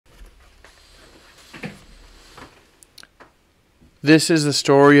This is the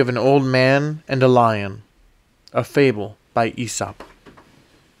story of an old man and a lion, a fable by Aesop.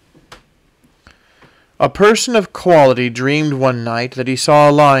 A person of quality dreamed one night that he saw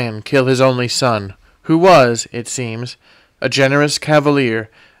a lion kill his only son, who was, it seems, a generous cavalier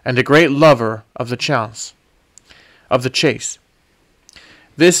and a great lover of the chase.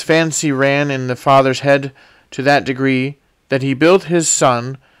 This fancy ran in the father's head to that degree that he built his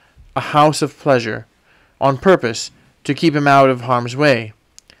son a house of pleasure, on purpose to keep him out of harm's way,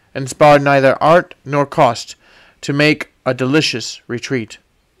 and spared neither art nor cost to make a delicious retreat.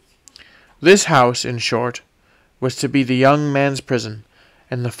 This house, in short, was to be the young man's prison,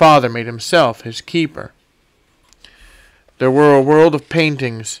 and the father made himself his keeper. There were a world of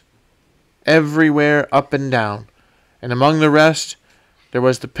paintings everywhere up and down, and among the rest there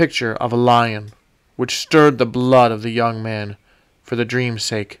was the picture of a lion, which stirred the blood of the young man for the dream's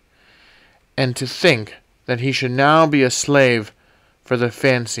sake, and to think that he should now be a slave for the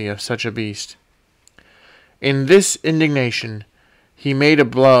fancy of such a beast. In this indignation he made a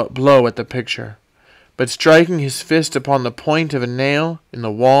blow at the picture, but striking his fist upon the point of a nail in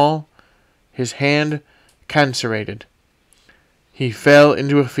the wall, his hand cancerated. He fell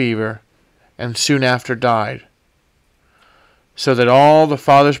into a fever, and soon after died, so that all the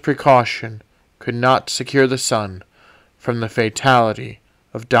father's precaution could not secure the son from the fatality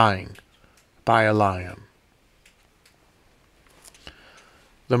of dying by a lion.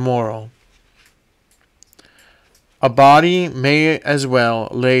 The moral: a body may as well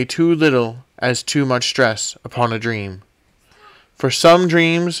lay too little as too much stress upon a dream. For some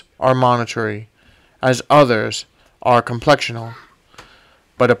dreams are monitory, as others are complexional.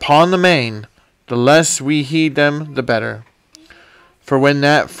 But upon the main, the less we heed them, the better. For when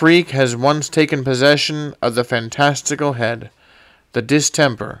that freak has once taken possession of the fantastical head, the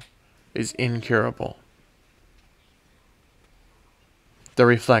distemper is incurable. The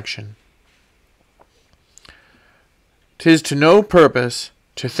reflection: 'tis to no purpose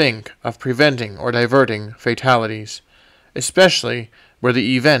to think of preventing or diverting fatalities, especially where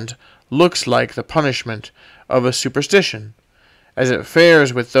the event looks like the punishment of a superstition, as it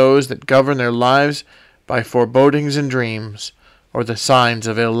fares with those that govern their lives by forebodings and dreams, or the signs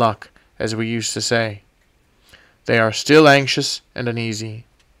of ill luck, as we used to say. They are still anxious and uneasy.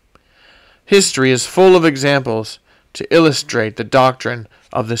 History is full of examples to illustrate the doctrine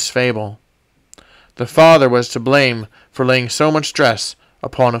of this fable. The father was to blame for laying so much stress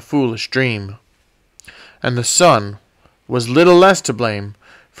upon a foolish dream, and the son was little less to blame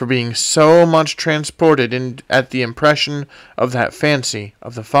for being so much transported at the impression of that fancy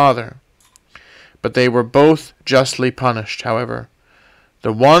of the father. But they were both justly punished, however,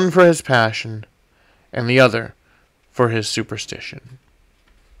 the one for his passion, and the other for his superstition.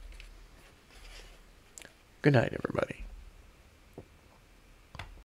 Good night, everybody.